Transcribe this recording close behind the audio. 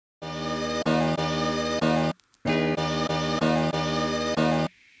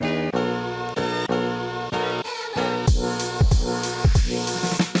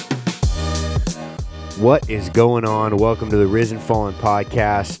What is going on? Welcome to the Risen Fallen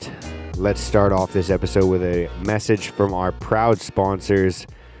podcast. Let's start off this episode with a message from our proud sponsors,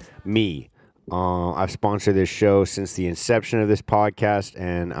 me. I've sponsored this show since the inception of this podcast,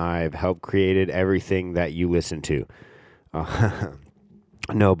 and I've helped created everything that you listen to.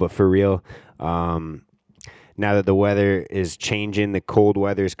 No, but for real, now that the weather is changing, the cold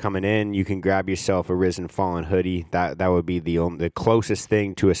weather is coming in, you can grab yourself a Risen Fallen hoodie. That would be the closest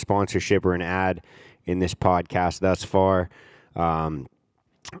thing to a sponsorship or an ad in this podcast thus far.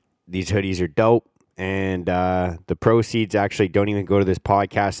 These hoodies are dope, and the proceeds actually don't even go to this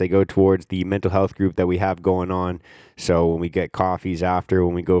podcast. They go towards the mental health group that we have going on. So when we get coffees after,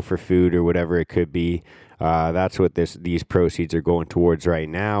 when we go for food or whatever it could be, that's what these proceeds are going towards right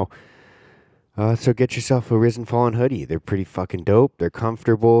now. So get yourself a Risen Fallen hoodie. They're pretty fucking dope. They're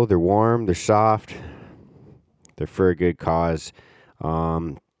comfortable. They're warm. They're soft. They're for a good cause.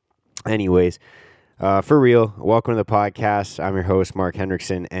 Anyways, for real, welcome to the podcast. I'm your host, Mark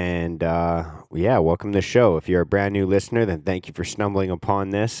Hendrickson, and welcome to the show. If you're a brand new listener, then thank you for stumbling upon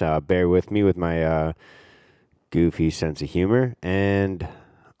this. Bear with me with my goofy sense of humor. And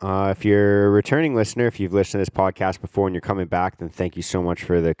if you're a returning listener, if you've listened to this podcast before and you're coming back, then thank you so much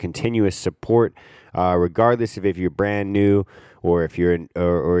for the continuous support. Regardless of if you're brand new or if you're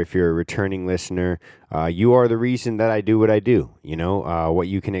a returning listener, you are the reason that I do what I do. You know, what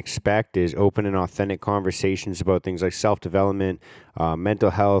you can expect is open and authentic conversations about things like self-development, mental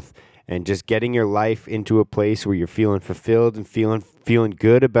health, and just getting your life into a place where you're feeling fulfilled and feeling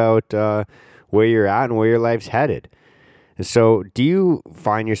good about where you're at and where your life's headed. And so, do you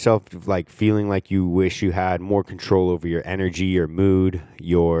find yourself like feeling like you wish you had more control over your energy, your mood,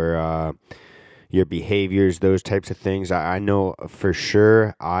 your behaviors, those types of things? I know for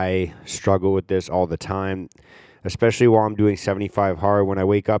sure I struggle with this all the time, especially while I'm doing 75 hard. When I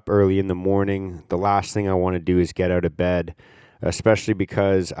wake up early in the morning, the last thing I want to do is get out of bed, especially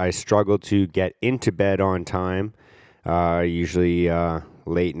because I struggle to get into bed on time, usually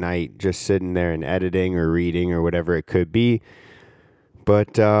late night, just sitting there and editing or reading or whatever it could be.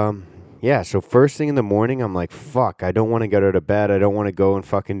 But so first thing in the morning, I'm like, fuck, I don't want to get out of bed. I don't want to go and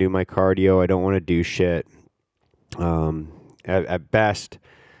fucking do my cardio. I don't want to do shit. At best,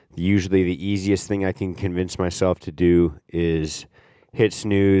 usually the easiest thing I can convince myself to do is hit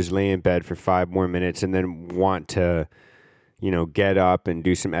snooze, lay in bed for 5 more minutes, and then want to, get up and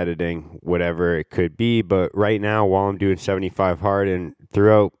do some editing, whatever it could be. But right now, while I'm doing 75 hard and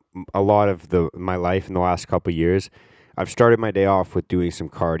throughout a lot of my life in the last couple of years, I've started my day off with doing some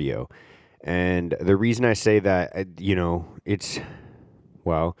cardio. And the reason I say that, because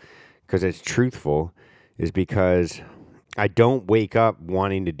it's truthful, is because I don't wake up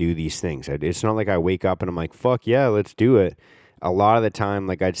wanting to do these things. It's not like I wake up and I'm like, fuck yeah, let's do it. A lot of the time,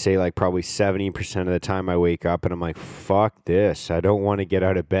 like I'd say like probably 70% of the time I wake up and I'm like, fuck this. I don't want to get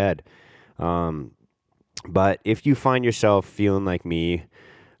out of bed. But if you find yourself feeling like me,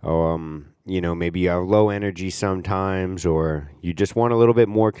 maybe you have low energy sometimes, or you just want a little bit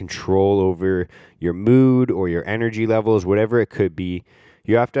more control over your mood or your energy levels, whatever it could be,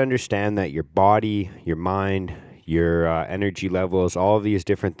 you have to understand that your body, your mind, your energy levels, all of these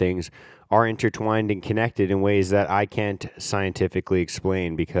different things are intertwined and connected in ways that I can't scientifically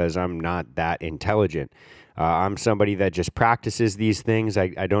explain because I'm not that intelligent. I'm somebody that just practices these things. I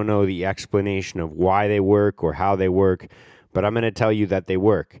don't know the explanation of why they work or how they work, but I'm going to tell you that they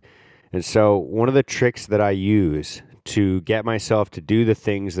work. And so one of the tricks that I use to get myself to do the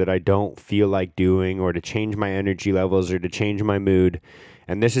things that I don't feel like doing, or to change my energy levels, or to change my mood,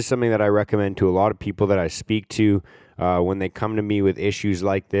 and this is something that I recommend to a lot of people that I speak to when they come to me with issues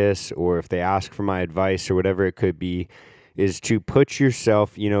like this, or if they ask for my advice or whatever it could be, is to put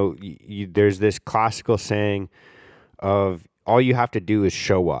yourself, there's this classical saying of all you have to do is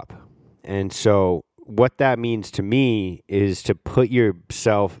show up. And so what that means to me is to put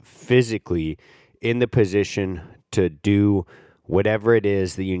yourself physically in the position to do whatever it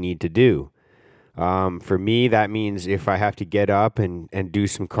is that you need to do. For me, that means if I have to get up and do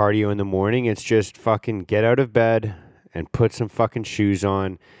some cardio in the morning, it's just fucking get out of bed and put some fucking shoes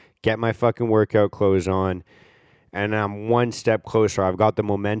on, get my fucking workout clothes on, and I'm one step closer. I've got the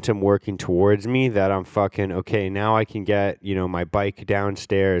momentum working towards me that I'm fucking, okay, now I can get, my bike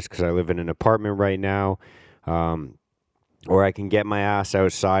downstairs because I live in an apartment right now, or I can get my ass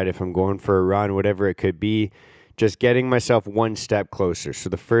outside if I'm going for a run, whatever it could be. Just getting myself one step closer. So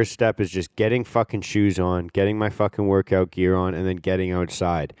the first step is just getting fucking shoes on, getting my fucking workout gear on, and then getting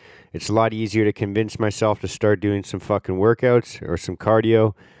outside. It's a lot easier to convince myself to start doing some fucking workouts or some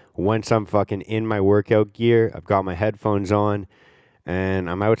cardio once I'm fucking in my workout gear. I've got my headphones on, and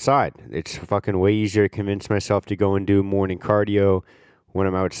I'm outside. It's fucking way easier to convince myself to go and do morning cardio when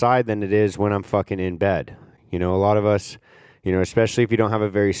I'm outside than it is when I'm fucking in bed. You know, a lot of us, you know, especially if you don't have a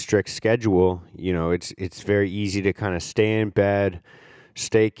very strict schedule, you know, it's very easy to kind of stay in bed,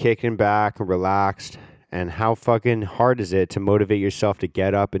 stay kicking back and relaxed. And how fucking hard is it to motivate yourself to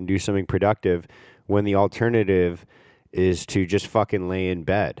get up and do something productive when the alternative is to just fucking lay in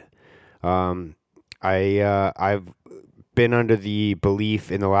bed? Um, I've been under the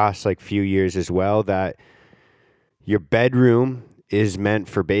belief in the last like few years as well that your bedroom is meant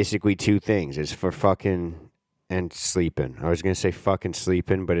for basically two things. It's for fucking and sleeping. I was going to say fucking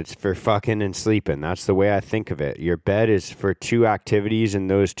sleeping, but it's for fucking and sleeping. That's the way I think of it. Your bed is for two activities and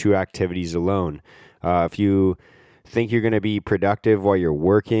those two activities alone. If you think you're going to be productive while you're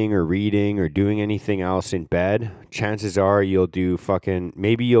working or reading or doing anything else in bed, chances are you'll do fucking,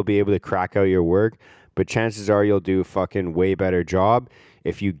 maybe you'll be able to crack out your work, but chances are you'll do a fucking way better job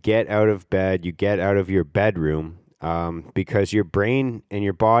if you get out of bed, you get out of your bedroom, because your brain and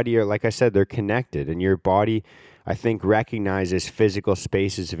your body are, like I said, they're connected, and your body, I think, recognizes physical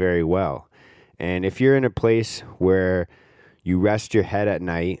spaces very well. And if you're in a place where you rest your head at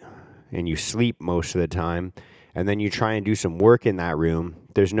night and you sleep most of the time, and then you try and do some work in that room,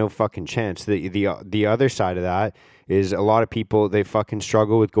 there's no fucking chance. The other side of that is a lot of people, they fucking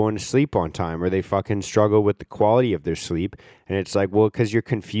struggle with going to sleep on time, or they fucking struggle with the quality of their sleep. And it's like, well, because you're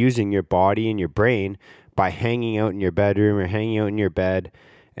confusing your body and your brain by hanging out in your bedroom or hanging out in your bed,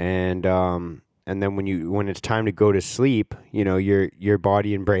 and then when it's time to go to sleep, you know, your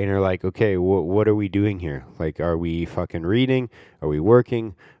body and brain are like, okay, what are we doing here? Like, are we fucking reading? Are we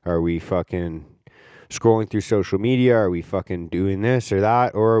working? Are we fucking scrolling through social media? Are we fucking doing this or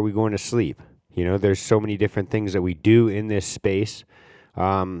that? Or are we going to sleep? You know, there's so many different things that we do in this space,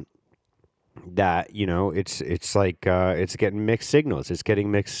 that, you know, it's like, it's getting mixed signals. It's getting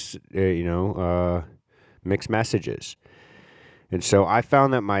mixed, mixed messages. And so I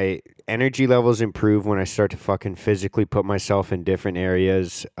found that my energy levels improve when I start to fucking physically put myself in different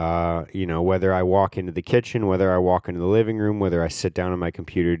areas. You know, whether I walk into the kitchen, whether I walk into the living room, whether I sit down on my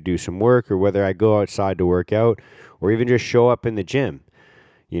computer to do some work, or whether I go outside to work out, or even just show up in the gym.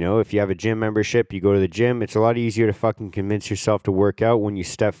 You know, if you have a gym membership, you go to the gym, it's a lot easier to fucking convince yourself to work out when you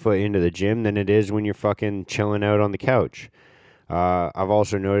step foot into the gym than it is when you're fucking chilling out on the couch. I've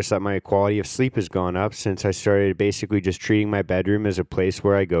also noticed that my quality of sleep has gone up since I started basically just treating my bedroom as a place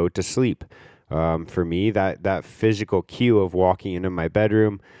where I go to sleep. For me, that physical cue of walking into my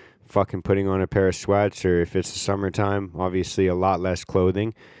bedroom, fucking putting on a pair of sweats, or if it's the summertime, obviously a lot less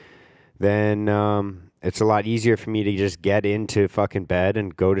clothing, then it's a lot easier for me to just get into fucking bed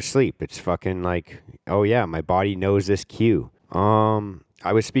and go to sleep. It's fucking like, oh yeah, my body knows this cue.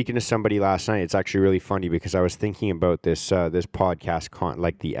 I was speaking to somebody last night. It's actually really funny because I was thinking about this podcast,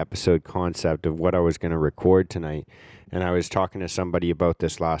 like the episode concept of what I was going to record tonight, and I was talking to somebody about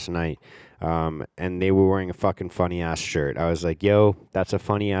this last night, and they were wearing a fucking funny ass shirt. I was like, "Yo, that's a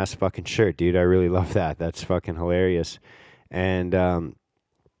funny ass fucking shirt, dude. I really love that. That's fucking hilarious." And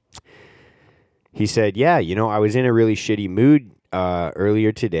he said, "Yeah, you know, I was in a really shitty mood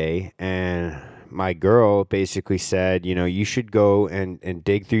earlier today, and my girl basically said, you know, you should go and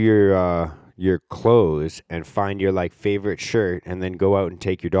dig through your clothes and find your like favorite shirt, and then go out and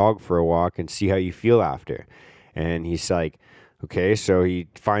take your dog for a walk and see how you feel after." And he's like, okay, so he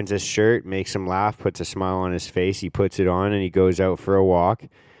finds this shirt, makes him laugh, puts a smile on his face, he puts it on, and he goes out for a walk.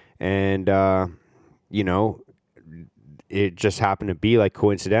 And you know, it just happened to be like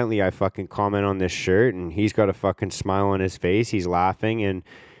coincidentally I fucking comment on this shirt, and he's got a fucking smile on his face, he's laughing, and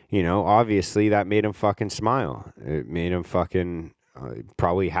you know, obviously that made him fucking smile. It made him fucking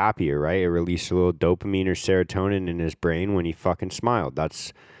probably happier, right? It released a little dopamine or serotonin in his brain when he fucking smiled.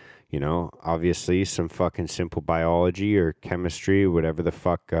 That's, you know, obviously some fucking simple biology or chemistry, whatever the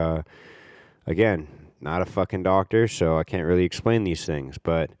fuck. Again, not a fucking doctor, so I can't really explain these things.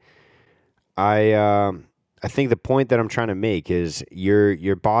 But I think the point that I'm trying to make is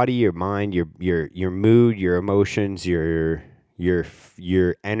your body, your mind, your mood, your emotions, your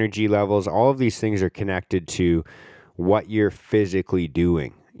energy levels, all of these things are connected to what you're physically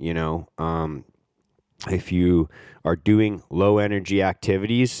doing. You know, if you are doing low energy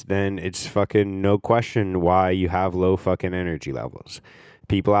activities, then it's fucking no question why you have low fucking energy levels.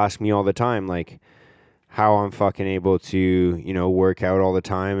 People ask me all the time, like, how I'm fucking able to, you know, work out all the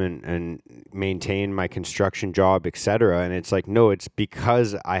time and maintain my construction job, etc. And it's like, no, it's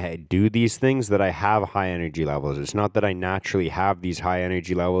because I do these things that I have high energy levels. It's not that I naturally have these high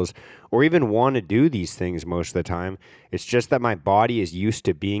energy levels or even want to do these things most of the time. It's just that my body is used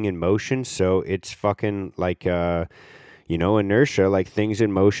to being in motion. So it's fucking like, Inertia, like things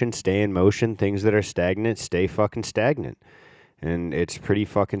in motion stay in motion, things that are stagnant stay fucking stagnant. And it's pretty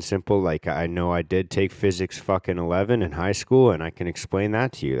fucking simple. Like, I know I did take physics fucking 11 in high school, and I can explain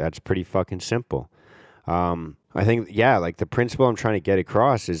that to you. That's pretty fucking simple. I think, yeah, like the principle I'm trying to get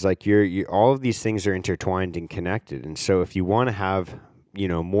across is like you're all of these things are intertwined and connected. And so if you want to have,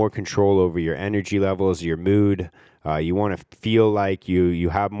 more control over your energy levels, your mood, you want to feel like you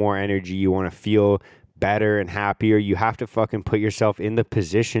have more energy, you want to feel better and happier, you have to fucking put yourself in the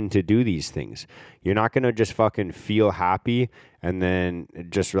position to do these things. You're not going to just fucking feel happy and then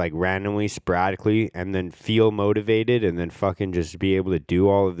just like randomly, sporadically, and then feel motivated and then fucking just be able to do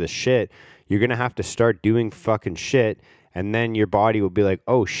all of this shit. You're going to have to start doing fucking shit, and then your body will be like,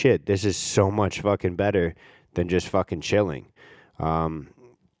 oh shit, this is so much fucking better than just fucking chilling.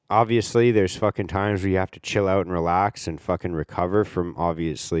 Obviously, there's fucking times where you have to chill out and relax and fucking recover from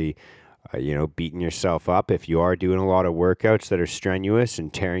obviously, beating yourself up. If you are doing a lot of workouts that are strenuous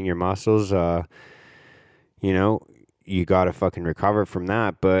and tearing your muscles, you got to fucking recover from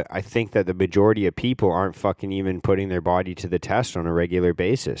that. But I think that the majority of people aren't fucking even putting their body to the test on a regular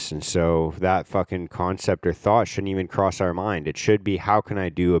basis. And so that fucking concept or thought shouldn't even cross our mind. It should be, how can I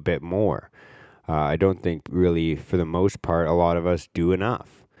do a bit more? I don't think really, for the most part, a lot of us do enough.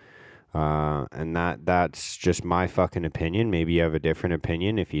 And that's just my fucking opinion. Maybe you have a different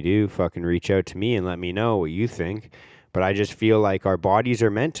opinion. If you do, fucking reach out to me and let me know what you think. But I just feel like our bodies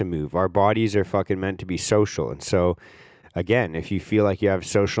are meant to move. Our bodies are fucking meant to be social. And so, again, if you feel like you have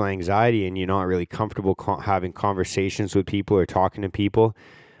social anxiety and you're not really comfortable having conversations with people or talking to people,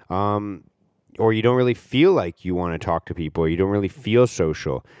 or you don't really feel like you want to talk to people, or you don't really feel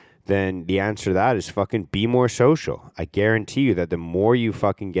social, then the answer to that is fucking be more social. I guarantee you that the more you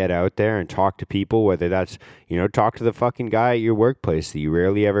fucking get out there and talk to people, whether that's, talk to the fucking guy at your workplace that you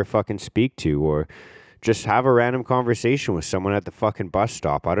rarely ever fucking speak to, or just have a random conversation with someone at the fucking bus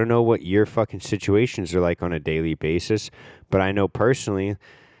stop. I don't know what your fucking situations are like on a daily basis, but I know personally,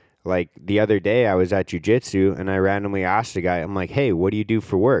 like the other day I was at jiu-jitsu and I randomly asked a guy, I'm like, hey, what do you do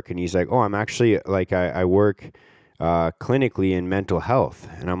for work? And he's like, oh, I'm actually like, I work clinically in mental health.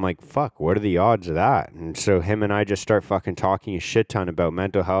 And I'm like, fuck, what are the odds of that? And so him and I just start fucking talking a shit ton about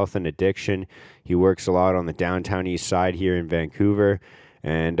mental health and addiction. He works a lot on the downtown east side here in Vancouver.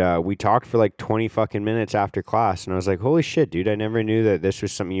 And we talked for like 20 fucking minutes after class. And I was like, holy shit, dude, I never knew that this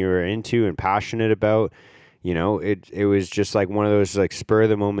was something you were into and passionate about. It was just like one of those like spur of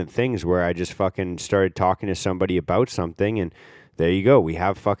the moment things where I just fucking started talking to somebody about something, and there you go. We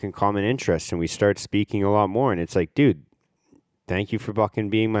have fucking common interests and we start speaking a lot more. And it's like, dude, thank you for fucking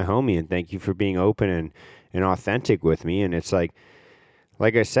being my homie, and thank you for being open and authentic with me. And it's like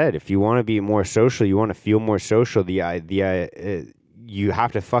I said, if you want to be more social, you want to feel more social, you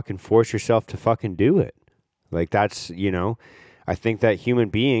have to fucking force yourself to fucking do it. Like that's, I think that human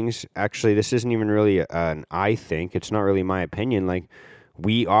beings, actually, this isn't even really I think, it's not really my opinion. Like,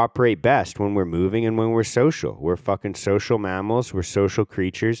 we operate best when we're moving and when we're social. We're fucking social mammals. We're social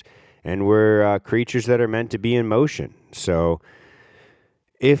creatures, and we're creatures that are meant to be in motion. So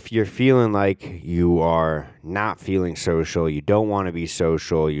if you're feeling like you are not feeling social, you don't want to be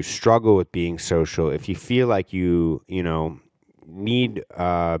social, you struggle with being social, if you feel like you need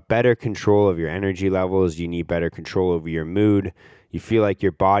better control of your energy levels, you need better control over your mood, you feel like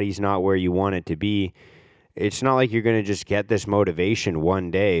your body's not where you want it to be, it's not like you're going to just get this motivation one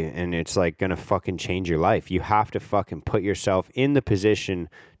day and it's like going to fucking change your life. You have to fucking put yourself in the position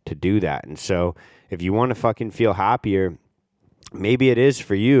to do that. And so if you want to fucking feel happier, maybe it is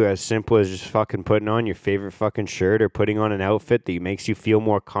for you as simple as just fucking putting on your favorite fucking shirt or putting on an outfit that makes you feel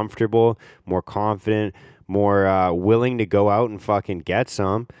more comfortable, more confident, more willing to go out and fucking get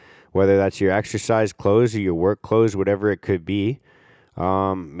some, whether that's your exercise clothes or your work clothes, whatever it could be.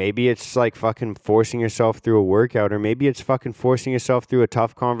 Maybe it's like fucking forcing yourself through a workout, or maybe it's fucking forcing yourself through a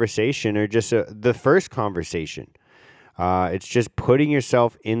tough conversation, or just the first conversation. It's just putting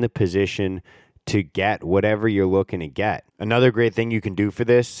yourself in the position to get whatever you're looking to get. Another great thing you can do for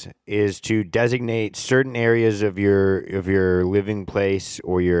this is to designate certain areas of your living place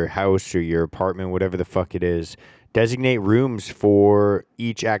or your house or your apartment, whatever the fuck it is. Designate rooms for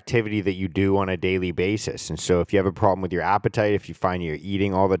each activity that you do on a daily basis. And so if you have a problem with your appetite, if you find you're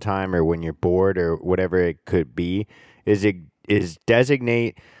eating all the time, or when you're bored, or whatever it could be, is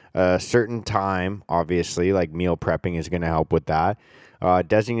designate a certain time. Obviously, like meal prepping is going to help with that.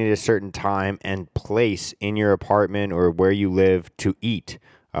 Designate a certain time and place in your apartment or where you live to eat.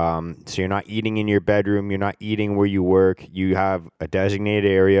 So you're not eating in your bedroom, you're not eating where you work. You have a designated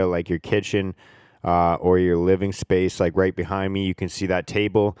area like your kitchen, or your living space, like right behind me. You can see that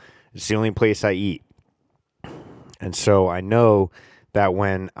table. It's the only place I eat. And so I know that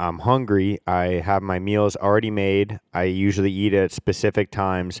when I'm hungry, I have my meals already made. I usually eat at specific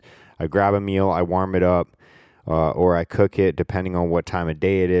times. I grab a meal, I warm it up, or I cook it depending on what time of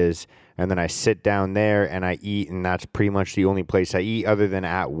day it is. And then I sit down there and I eat, and that's pretty much the only place I eat other than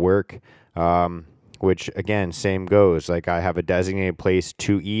at work. Which again, same goes. Like I have a designated place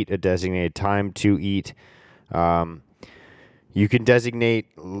to eat, a designated time to eat. You can designate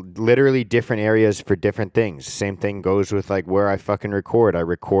literally different areas for different things. Same thing goes with like where I fucking record. I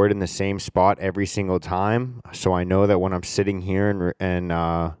record in the same spot every single time, so I know that when I'm sitting here and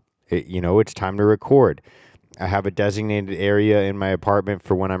it's time to record. I have a designated area in my apartment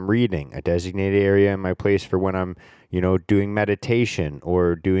for when I'm reading, a designated area in my place for when I'm, doing meditation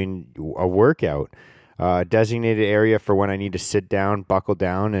or doing a workout. Designated area for when I need to sit down, buckle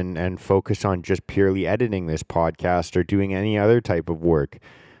down, and focus on just purely editing this podcast or doing any other type of work.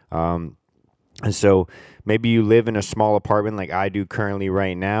 And so maybe you live in a small apartment like I do currently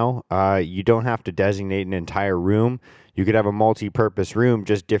right now. You don't have to designate an entire room. You could have a multi-purpose room,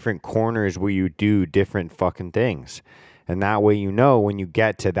 just different corners where you do different fucking things. And that way when you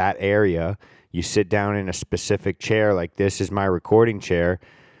get to that area, you sit down in a specific chair, like this is my recording chair.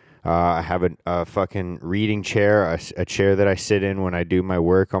 I have a fucking reading chair, a chair that I sit in when I do my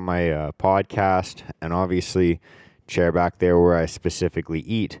work on my podcast, and obviously chair back there where I specifically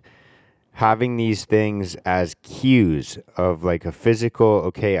eat. Having these things as cues of like a physical,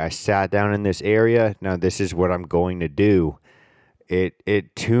 okay, I sat down in this area, now this is what I'm going to do.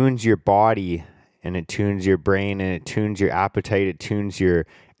 It tunes your body and it tunes your brain and it tunes your appetite, it tunes your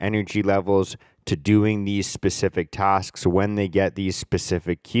energy levels to doing these specific tasks when they get these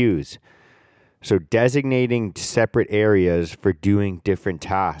specific cues. So designating separate areas for doing different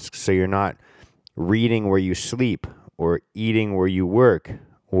tasks. So you're not reading where you sleep or eating where you work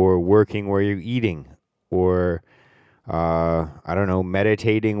or working where you're eating or,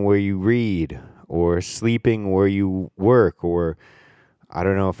 meditating where you read or sleeping where you work or I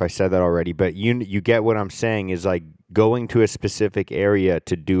don't know if I said that already, but you get what I'm saying is like going to a specific area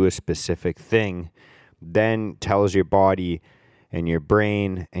to do a specific thing then tells your body and your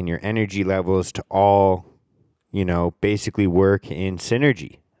brain and your energy levels to all, basically work in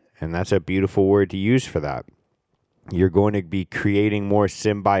synergy. And that's a beautiful word to use for that. You're going to be creating more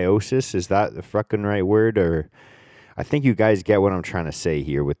symbiosis. Is that the fucking right word? Or I think you guys get what I'm trying to say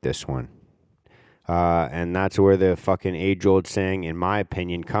here with this one. And that's where the fucking age-old saying, in my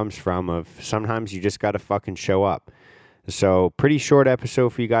opinion, comes from of sometimes you just got to fucking show up. So pretty short episode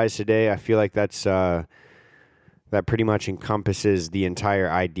for you guys today. I feel like that pretty much encompasses the entire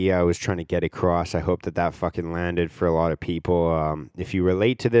idea I was trying to get across. I hope that fucking landed for a lot of people. If you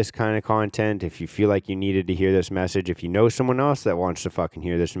relate to this kind of content, if you feel like you needed to hear this message, if you know someone else that wants to fucking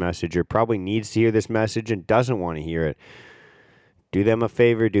hear this message or probably needs to hear this message and doesn't want to hear it, do them a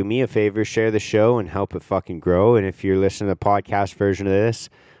favor, do me a favor, share the show and help it fucking grow. And if you're listening to the podcast version of this,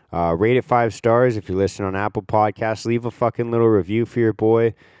 rate it 5 stars. If you're listening on Apple Podcasts, leave a fucking little review for your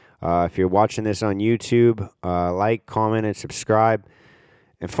boy. If you're watching this on YouTube, like, comment, and subscribe.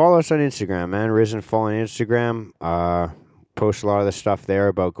 And follow us on Instagram, man. Risen Fall on Instagram. Post a lot of the stuff there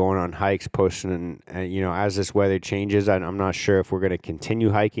about going on hikes, posting, as this weather changes. I'm not sure if we're going to continue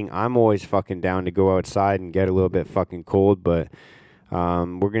hiking. I'm always fucking down to go outside and get a little bit fucking cold, but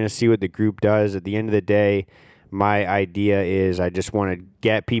we're going to see what the group does. At the end of the day, my idea is I just want to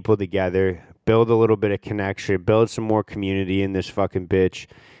get people together, build a little bit of connection, build some more community in this fucking bitch,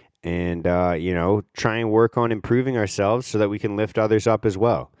 and, try and work on improving ourselves so that we can lift others up as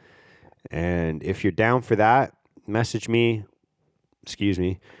well. And if you're down for that, message me.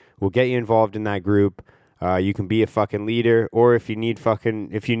 We'll get you involved in that group. You can be a fucking leader, or if you need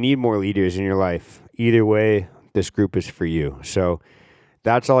more leaders in your life, either way, this group is for you. So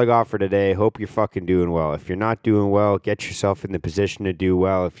that's all I got for today. Hope you're fucking doing well. If you're not doing well, get yourself in the position to do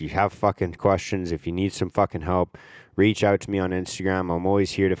well. If you have fucking questions, if you need some fucking help, reach out to me on Instagram. I'm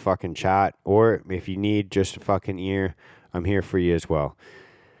always here to fucking chat. Or if you need just a fucking ear, I'm here for you as well.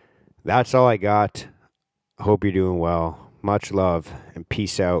 That's all I got. Hope you're doing well. Much love and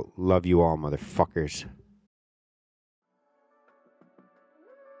peace out. Love you all, motherfuckers.